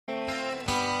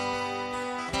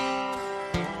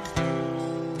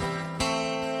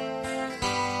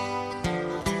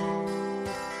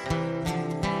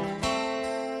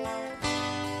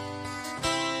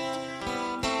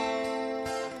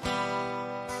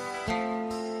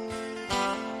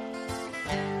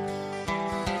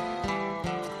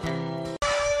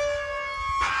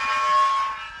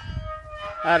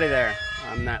Howdy there,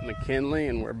 I'm Matt McKinley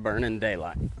and we're burning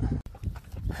daylight.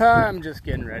 I'm just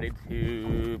getting ready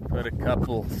to put a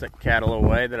couple sick cattle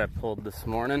away that I pulled this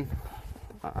morning.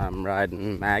 I'm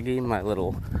riding Maggie, my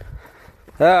little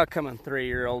coming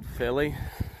 3-year-old filly.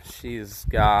 She's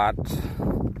got,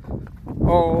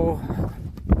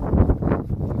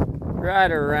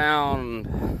 right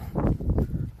around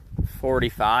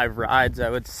 45 rides, I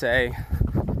would say.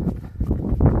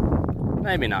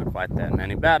 Maybe not quite that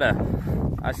many.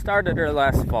 I started her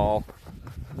last fall,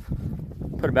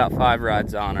 put about 5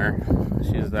 rides on her.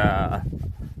 She's a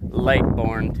late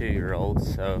born 2-year-old,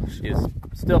 so she's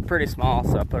still pretty small,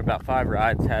 so I put about 5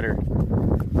 rides, had her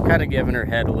kind of giving her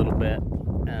head a little bit,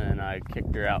 and I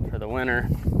kicked her out for the winter.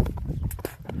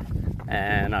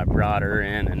 And I brought her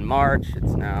in March.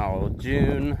 It's now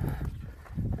June,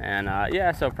 and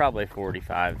so probably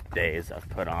 45 days I've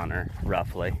put on her,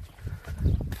 roughly.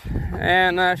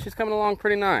 And she's coming along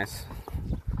pretty nice.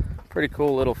 Pretty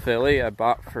cool little filly I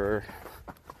bought for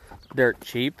dirt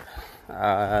cheap.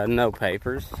 No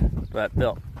papers, but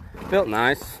built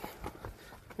nice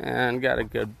and got a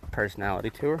good personality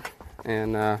to her.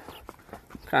 And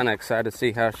kind of excited to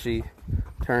see how she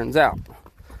turns out.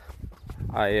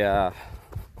 I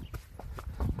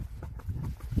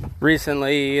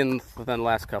recently, within the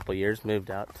last couple of years,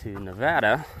 moved out to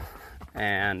Nevada,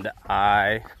 and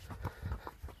I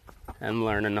am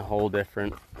learning a whole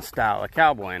different style of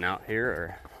cowboying out here,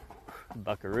 or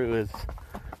buckaroo as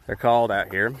they're called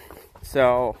out here.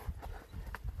 So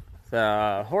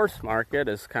the horse market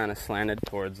is kind of slanted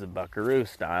towards the buckaroo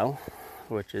style,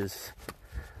 which is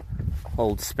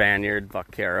old Spaniard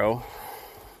vaquero.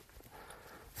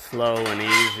 Slow and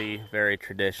easy, very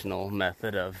traditional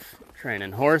method of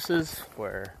training horses,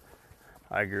 where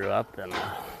I grew up in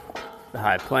the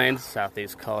High Plains,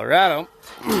 southeast Colorado.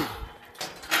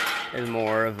 Is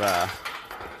more of a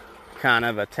kind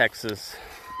of a Texas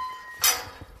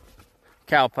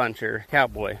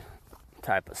cowboy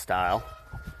type of style,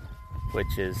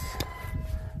 which is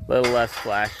a little less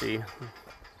flashy, a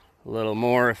little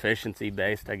more efficiency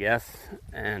based, I guess,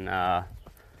 and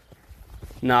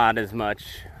not as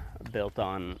much built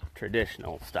on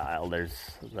traditional style.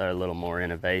 There's a little more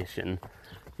innovation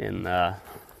in that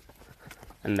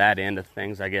end of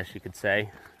things, I guess you could say.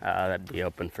 That'd be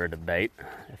open for debate.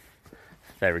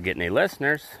 If I ever get any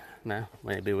listeners,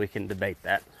 maybe we can debate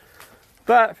that.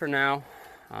 But for now,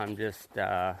 I'm just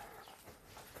I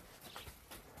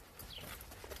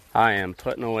am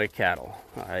putting away cattle.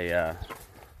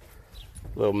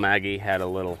 Little Maggie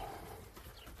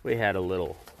we had a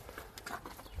little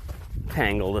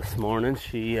tangle this morning.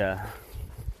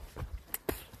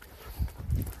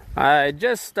 I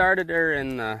just started her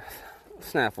in the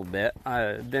snaffle bit.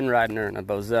 I've been riding her in a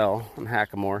Boselle on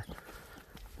Hackamore.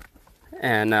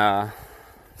 And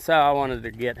so I wanted to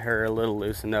get her a little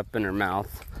loosened up in her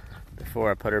mouth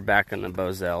before I put her back in the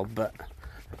Boselle. But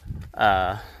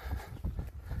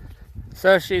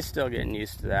so she's still getting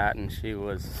used to that, and she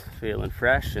was feeling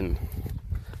fresh. And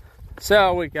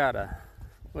so we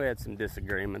had some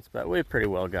disagreements, but we pretty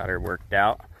well got her worked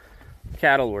out.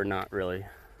 Cattle were not really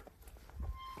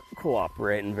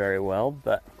cooperating very well,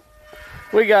 but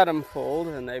we got them foaled,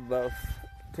 and they both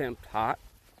temped hot.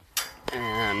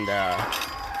 And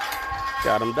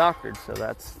got them doctored, so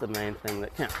that's the main thing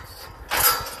that counts.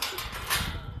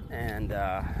 And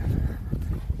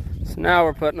so now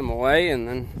we're putting them away, and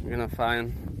then we're gonna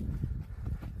find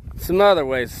some other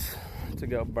ways to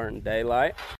go burn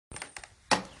daylight.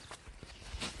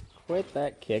 Quit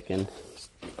that kicking.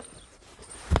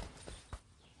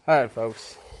 Alright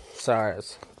folks, sorry I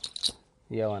was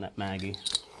yelling at Maggie,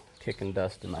 kicking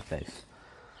dust in my face.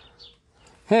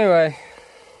 Anyway,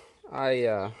 I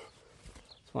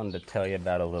just wanted to tell you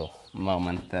about a little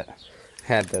moment that I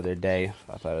had the other day.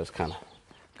 I thought it was kind of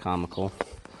comical.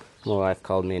 My wife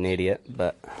called me an idiot,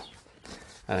 but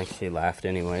I think she laughed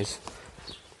anyways.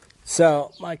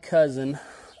 So, my cousin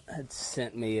had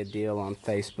sent me a deal on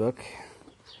Facebook.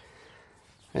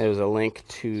 It was a link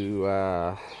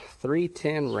to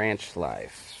 310 Ranch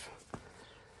Life,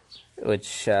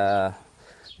 which I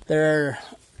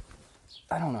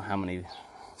don't know how many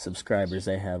subscribers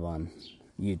they have on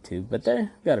YouTube, but they've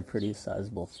got a pretty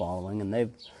sizable following, and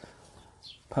they've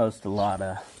posted a lot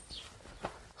of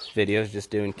videos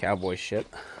just doing cowboy shit,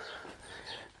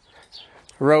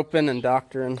 roping and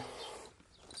doctoring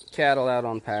cattle out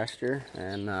on pasture,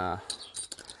 and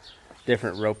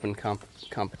different roping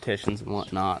competitions and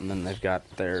whatnot. And then they've got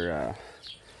their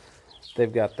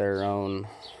own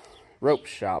rope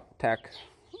shop, tack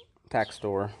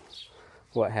store,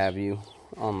 what have you,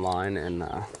 online. And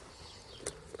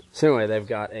so anyway, they've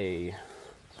got this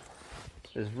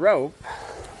rope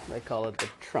They call it the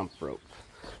Trump rope.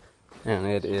 And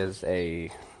it is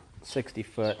a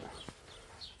 60-foot,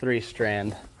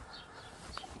 3-strand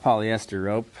polyester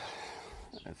rope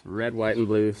with red, white, and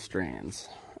blue strands.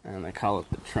 And they call it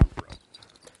the Trump rope.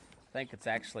 I think it's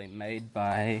actually made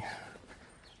by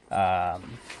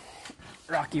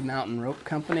Rocky Mountain Rope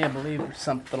Company, I believe, or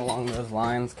something along those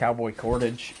lines. Cowboy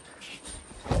Cordage.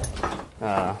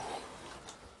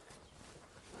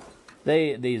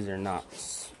 These are not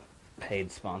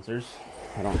paid sponsors.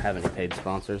 I don't have any paid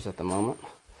sponsors at the moment.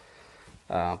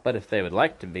 But if they would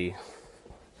like to be,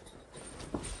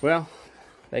 well,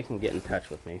 they can get in touch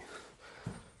with me.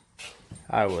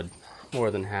 I would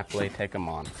more than happily take them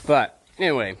on. But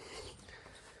anyway,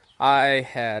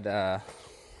 I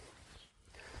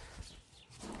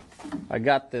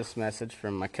got this message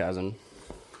from my cousin,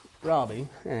 Robbie,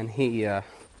 and he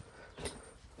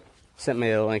sent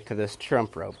me a link to this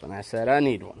Trump rope, and I said, I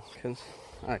need one, because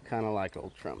I kind of like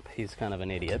old Trump. He's kind of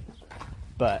an idiot,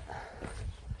 but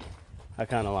I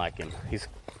kind of like him.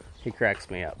 He cracks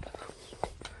me up.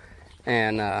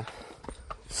 And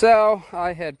so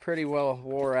I had pretty well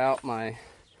wore out my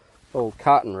old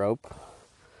cotton rope,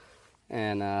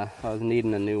 and I was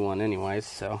needing a new one anyways,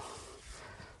 so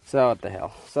what the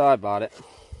hell. So I bought it.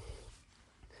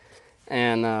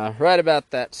 And right about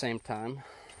that same time,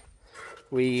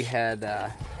 we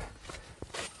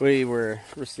were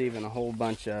receiving a whole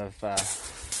bunch of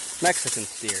Mexican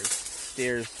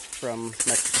steers from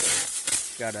Mexico.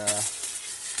 Got a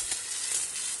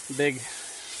big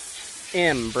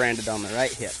M branded on the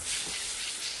right hip.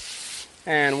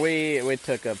 And we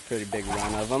took a pretty big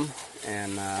run of them,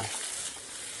 and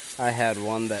I had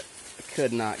one that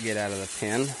could not get out of the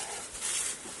pen,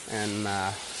 and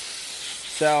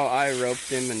so I roped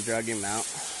him and drug him out,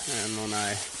 and when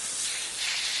I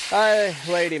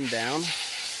laid him down,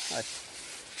 I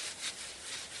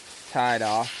tied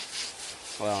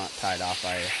off, well, not tied off,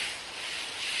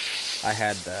 I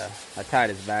tied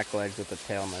his back legs with the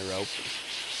tail of my rope,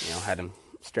 had him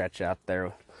stretch out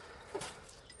there.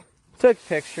 Took a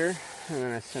picture, and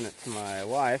then I sent it to my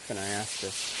wife, and I asked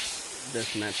if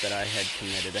this meant that I had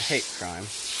committed a hate crime,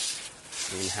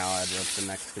 in how I'd roped the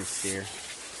Mexican steer,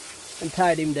 and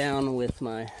tied him down with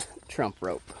my Trump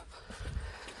rope.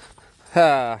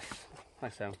 Like I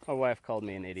said, my wife called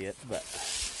me an idiot, but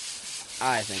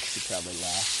I think she probably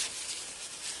laughed,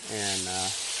 and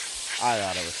I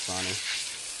thought it was funny.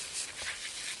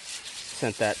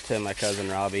 Sent that to my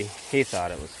cousin Robbie. He thought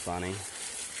it was funny.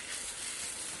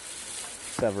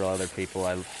 Several other people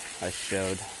I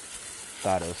showed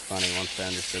thought it was funny once they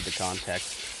understood the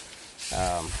context.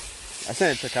 I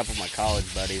sent it to a couple of my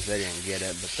college buddies. They didn't get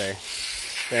it, but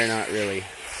they're not really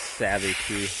savvy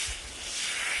to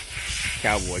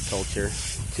cowboy culture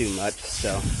too much.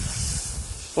 So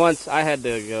once I had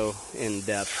to go in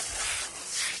depth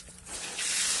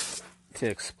to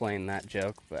explain that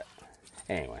joke, but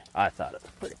anyway, I thought it was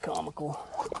pretty comical.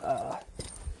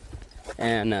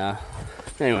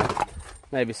 Anyway,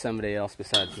 maybe somebody else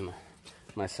besides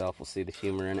myself will see the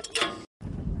humor in it.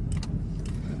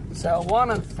 So one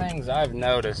of the things I've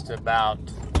noticed about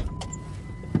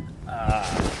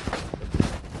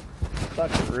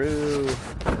buckaroo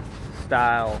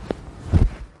style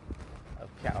of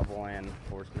cowboy and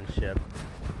horsemanship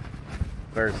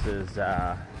versus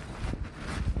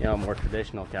more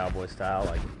traditional cowboy style,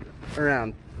 like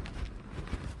around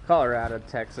Colorado,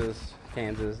 Texas,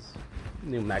 Kansas,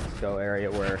 New Mexico area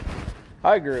where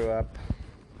I grew up,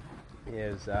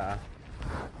 is well,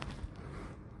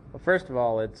 first of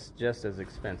all, it's just as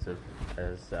expensive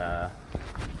as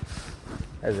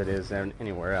it is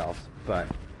anywhere else. But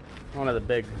one of the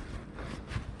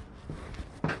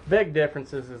big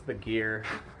differences is the gear.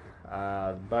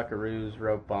 Buckaroos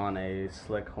rope on a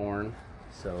slick horn,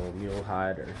 so mule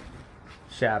hide or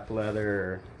shaft leather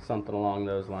or something along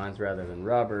those lines rather than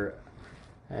rubber,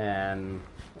 and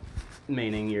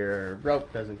meaning your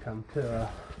rope doesn't come to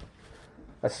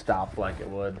a stop like it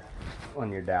would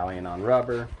when you're dallying on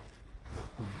rubber,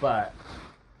 but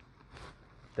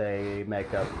they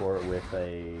make up for it with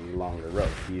a longer rope,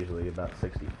 usually about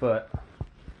 60 foot.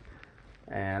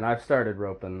 And I've started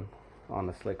roping on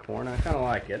the slick horn. I kind of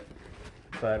like it,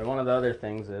 but one of the other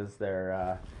things is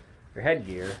their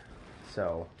headgear.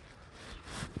 So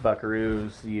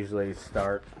buckaroos usually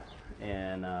start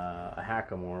in a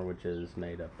hackamore, which is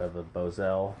made up of a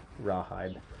Boselle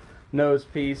rawhide nose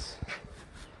piece,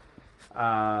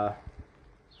 and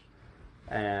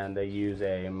they use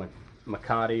a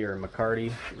Makati or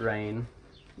McCarty rein,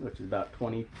 which is about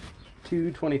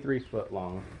 23 foot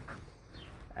long,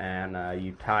 and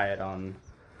you tie it on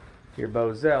your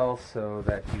Boselle so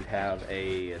that you have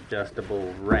a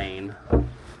adjustable rein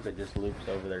that just loops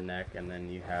over their neck, and then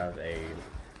you have a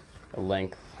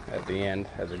length at the end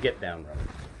as a get down rope.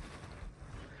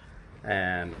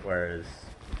 And whereas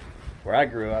where I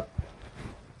grew up,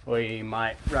 we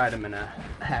might ride them in a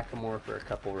hackamore for a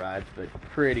couple rides, but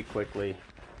pretty quickly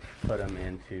put them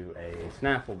into a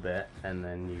snaffle bit, and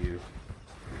then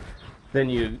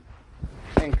you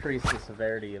increase the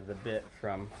severity of the bit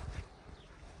from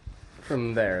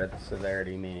there. The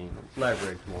severity meaning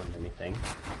leverage more than anything.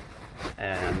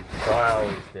 And so I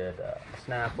always did a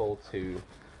snaffle to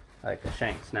like a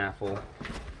shank snaffle,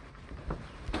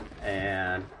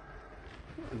 and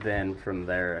then from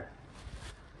there,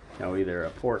 either a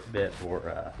port bit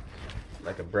or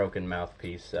like a broken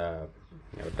mouthpiece,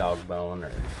 dog bone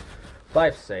or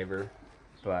lifesaver.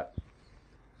 But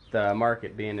the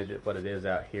market being what it is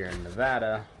out here in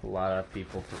Nevada, a lot of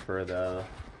people prefer the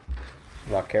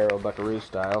Vaquero Buckaroo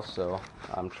style, so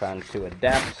I'm trying to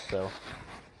adapt. So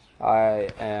I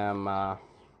am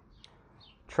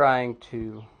trying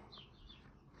to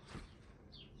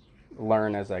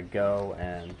learn as I go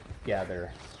and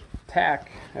gather tack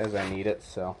as I need it.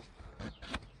 So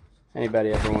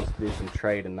anybody ever wants to do some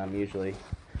trading, I'm usually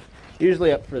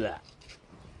up for that.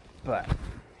 But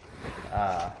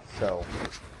so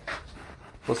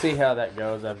we'll see how that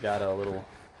goes. I've got a little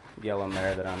yellow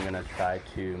mare that I'm going to try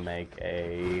to make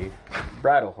a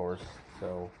bridle horse.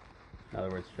 So in other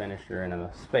words, finish her in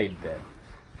a spade bit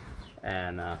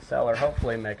and sell her,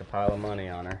 hopefully make a pile of money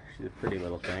on her. She's a pretty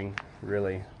little thing,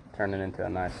 really turning into a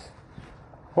nice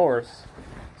horse.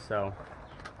 So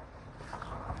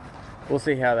we'll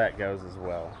see how that goes as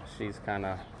well. She's kind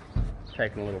of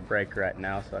taking a little break right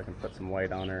now so I can put some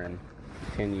weight on her and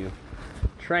continue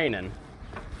training.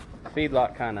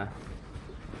 Feedlot kind of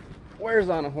wears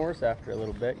on a horse after a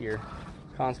little bit. You're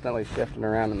constantly shifting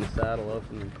around in the saddle,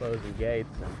 opening and closing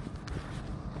gates, and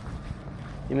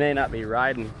you may not be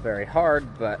riding very hard,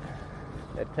 but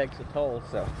it takes a toll.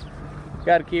 So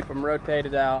got to keep them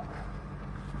rotated out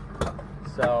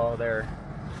so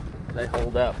they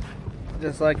hold up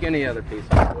just like any other piece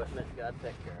of equipment. You got to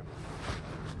take care of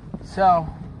it. So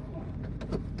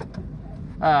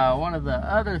one of the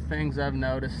other things I've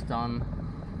noticed on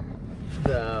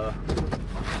the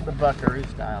Buckaroo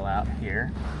style out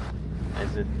here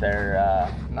is that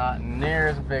they're not near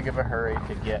as big of a hurry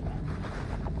to get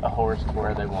a horse to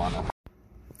where they want them.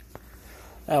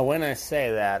 When I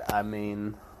say that, I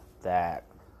mean that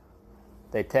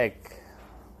they take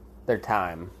their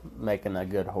time making a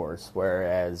good horse,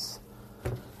 whereas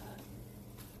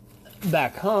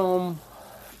back home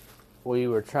we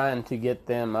were trying to get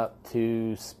them up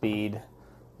to speed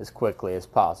as quickly as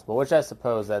possible, which I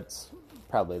suppose that's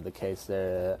probably the case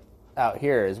there out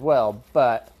here as well.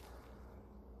 But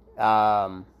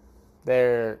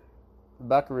their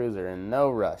Buckaroos are in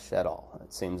no rush at all,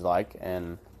 it seems like,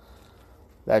 and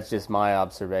that's just my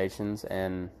observations.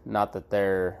 And not that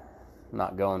they're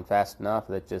not going fast enough,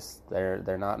 that just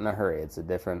they're not in a hurry. It's a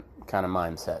different kind of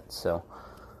mindset. So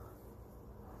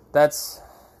that's,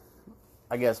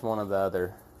 I guess, one of the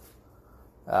other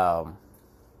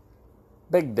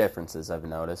big differences I've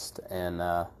noticed. And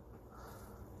I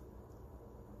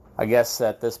guess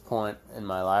at this point in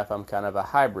my life, I'm kind of a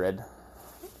hybrid,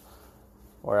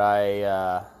 where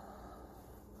I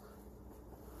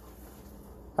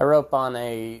rope on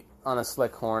a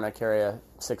slick horn. I carry a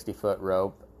 60-foot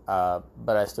rope,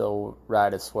 but I still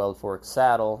ride a swelled fork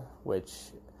saddle, which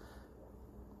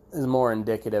is more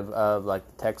indicative of like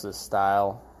the Texas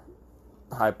style.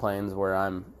 High Plains, where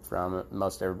I'm from,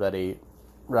 most everybody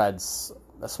rides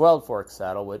a swelled fork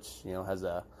saddle, which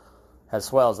has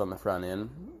swells on the front end,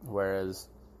 whereas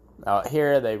out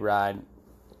here they ride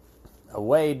a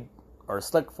wade or a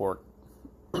slick fork,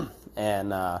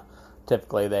 and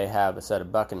typically they have a set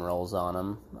of bucking rolls on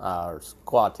them, or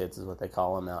squaw tits is what they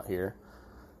call them out here.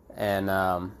 And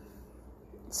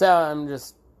so I'm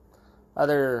just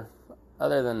other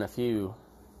than a few.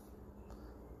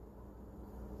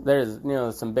 There's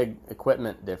some big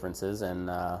equipment differences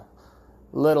and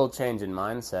little change in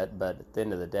mindset, but at the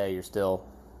end of the day, you're still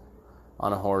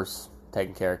on a horse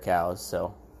taking care of cows.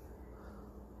 So,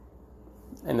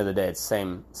 end of the day, it's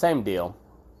same deal.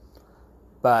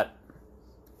 But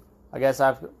I guess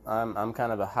I'm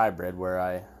kind of a hybrid,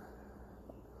 where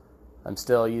I'm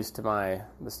still used to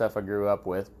the stuff I grew up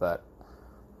with, but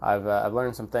I've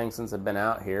learned some things since I've been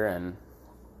out here, and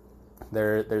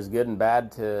there's good and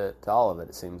bad to all of it,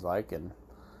 it seems like. And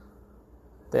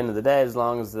at the end of the day, as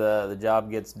long as the job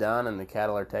gets done and the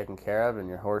cattle are taken care of and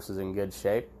your horse is in good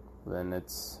shape, then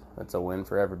it's a win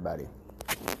for everybody.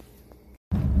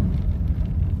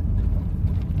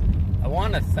 I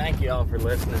want to thank you all for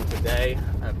listening today.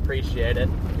 I appreciate it.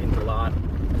 It means a lot.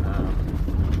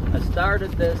 I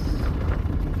started this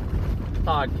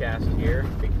podcast here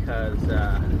because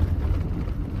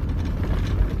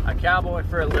I cowboy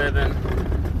for a living.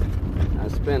 I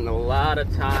spend a lot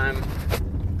of time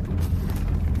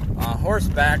on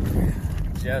horseback,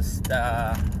 just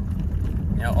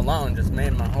alone, just me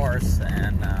and my horse,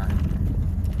 and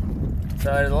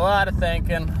so there's a lot of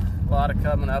thinking, a lot of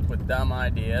coming up with dumb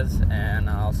ideas, and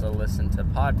I also listen to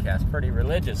podcasts pretty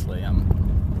religiously.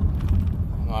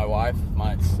 My wife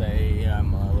might say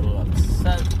I'm a little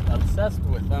obsessed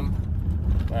with them,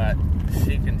 but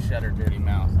she can shut her dirty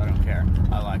mouth. I don't care.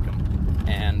 I like them,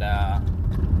 and I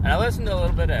listen to a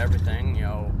little bit of everything.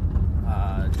 Joe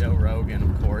Rogan,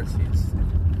 of course, he's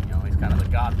kind of the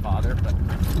godfather, but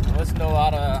I listen to a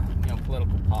lot of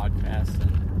political podcasts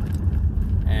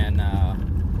and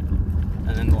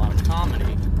then a lot of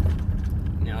comedy.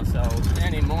 So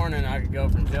any morning I could go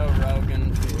from Joe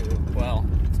Rogan to, well,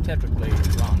 it's typically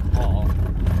Ron Paul.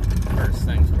 First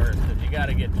things first, because you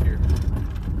gotta get your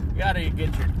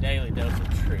daily dose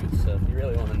of truth. So if you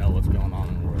really want to know what's going on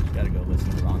in the world, you gotta go listen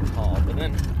to Ron Paul. But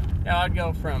then I'd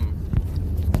go from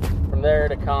there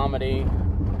to comedy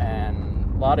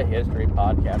and a lot of history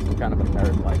podcasts. I'm kind of a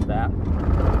nerd like that,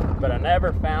 but I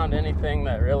never found anything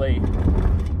that really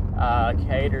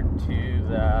catered to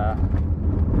the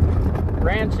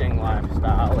ranching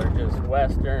lifestyle, or just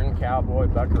western, cowboy,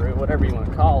 buckaroo, whatever you want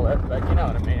to call it. But you know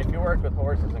what I mean. If you work with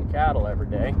horses and cattle every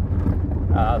day,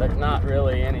 there's not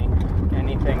really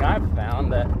anything I've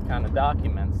found that kind of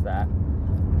documents that.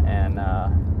 And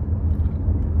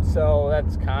so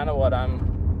that's kind of what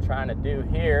I'm trying to do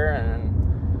here. And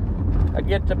I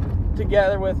get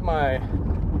together with my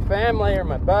family or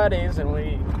my buddies, and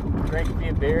we drink a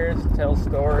few beers, tell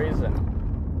stories, and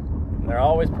they're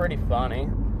always pretty funny.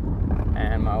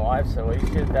 And my wife said, well, you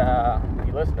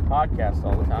listen to podcasts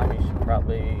all the time, you should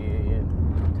probably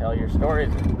tell your stories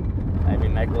and maybe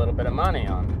make a little bit of money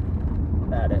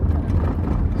at it.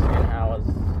 And seeing how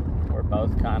we're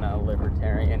both kind of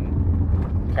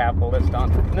libertarian capitalist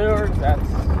entrepreneurs, that's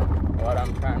what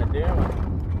I'm trying to do.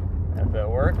 And if it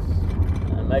works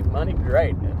and make money,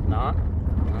 great. If not,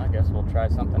 I guess we'll try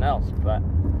something else. But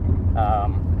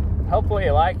hopefully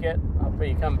you like it. Hopefully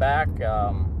you come back.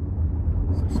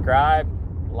 Subscribe,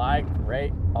 like,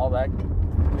 rate, all that,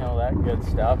 that good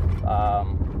stuff.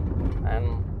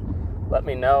 And let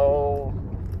me know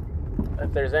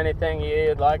if there's anything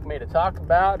you'd like me to talk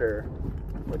about, or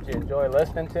what you enjoy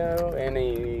listening to.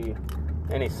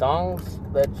 Any songs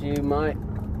that you might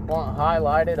want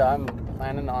highlighted. I'm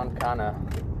planning on kind of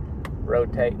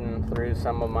rotating through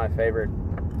some of my favorite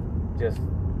just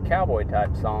cowboy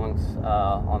type songs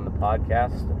on the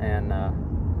podcast, and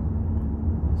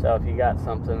so if you got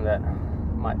something that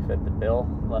might fit the bill,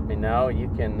 let me know. You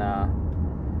can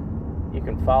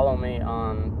follow me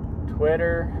on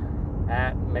Twitter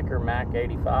at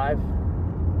MickerMac85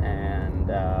 and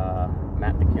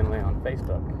Matt McKinley on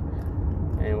Facebook.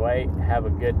 Anyway, have a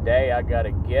good day. I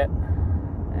gotta get,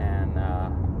 and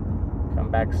come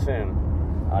back soon.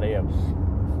 Adios.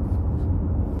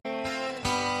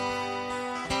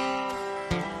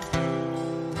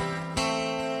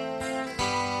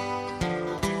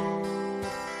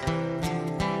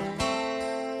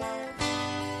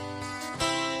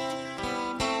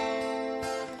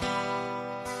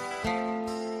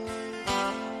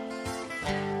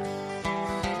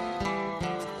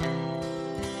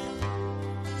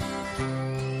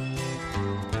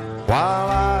 While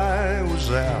I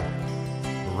was out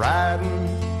riding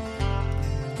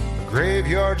a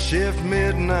graveyard shift,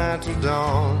 midnight till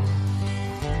dawn,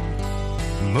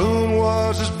 the moon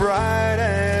was as bright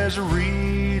as a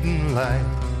reading light,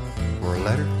 or a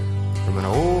letter from an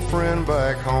old friend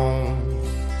back home.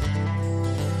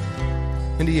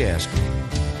 And he asked me,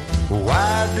 well,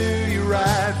 why do you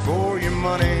ride for your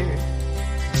money?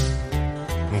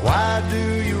 And why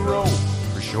do you roll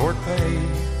for short pay?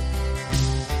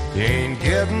 You ain't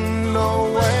getting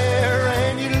nowhere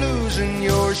and you're losing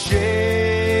your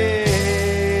share.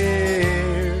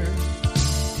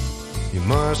 You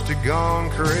must have gone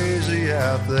crazy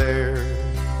out there.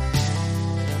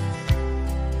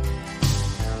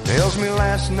 Tells me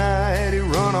last night he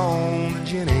run on to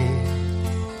Jenny.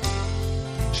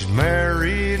 She's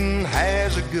married and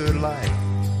has a good life.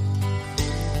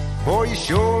 Boy, you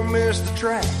sure miss the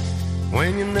track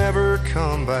when you never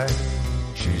come back.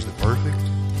 She's the perfect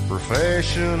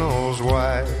professional's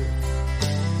wife.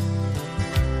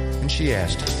 And she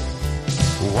asked him,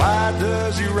 why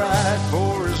does he ride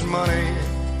for his money?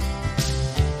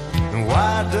 And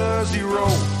why does he roll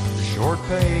for short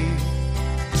pay?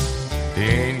 He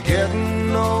ain't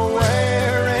getting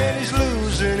nowhere and he's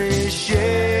losing his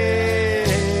share.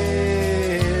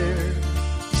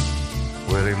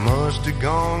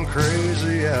 gone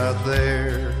crazy out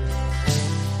there.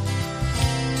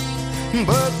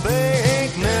 But they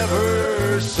ain't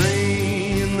never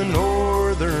seen the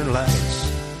northern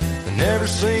lights. They never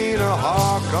seen a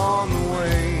hawk on the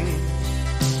wing.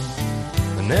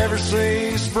 They never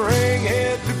seen spring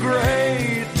hit the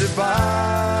Great Divide.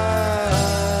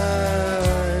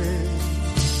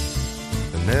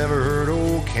 They never heard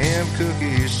old Camp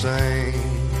Cookie sing.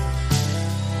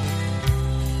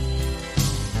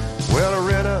 Well, I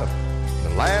read up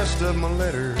the last of my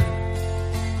letter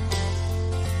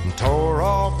and tore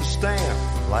off the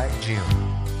stamp like Jim.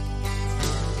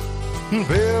 And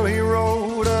Bill, he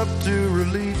rode up to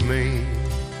relieve me.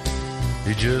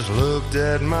 He just looked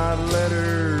at my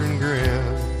letter and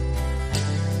grinned.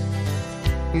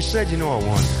 He said, you know, I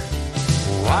wonder,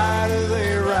 why do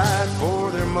they ride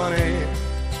for their money?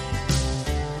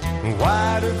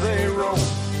 Why do they roll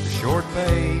the short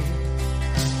pay?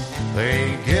 They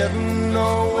ain't getting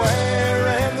nowhere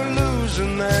and they're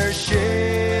losing their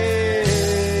share.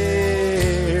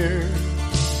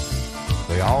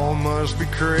 They all must be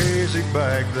crazy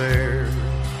back there,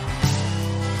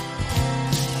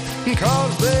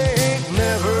 'cause they ain't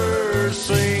never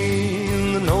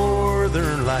seen the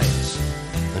northern lights.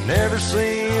 They never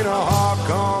seen a hawk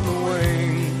on the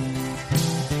wing.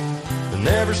 They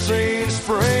never seen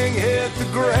spring hit the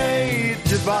Great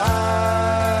Divide.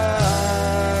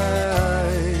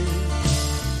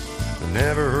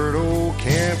 Never heard old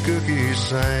Camp Cookie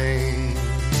sing.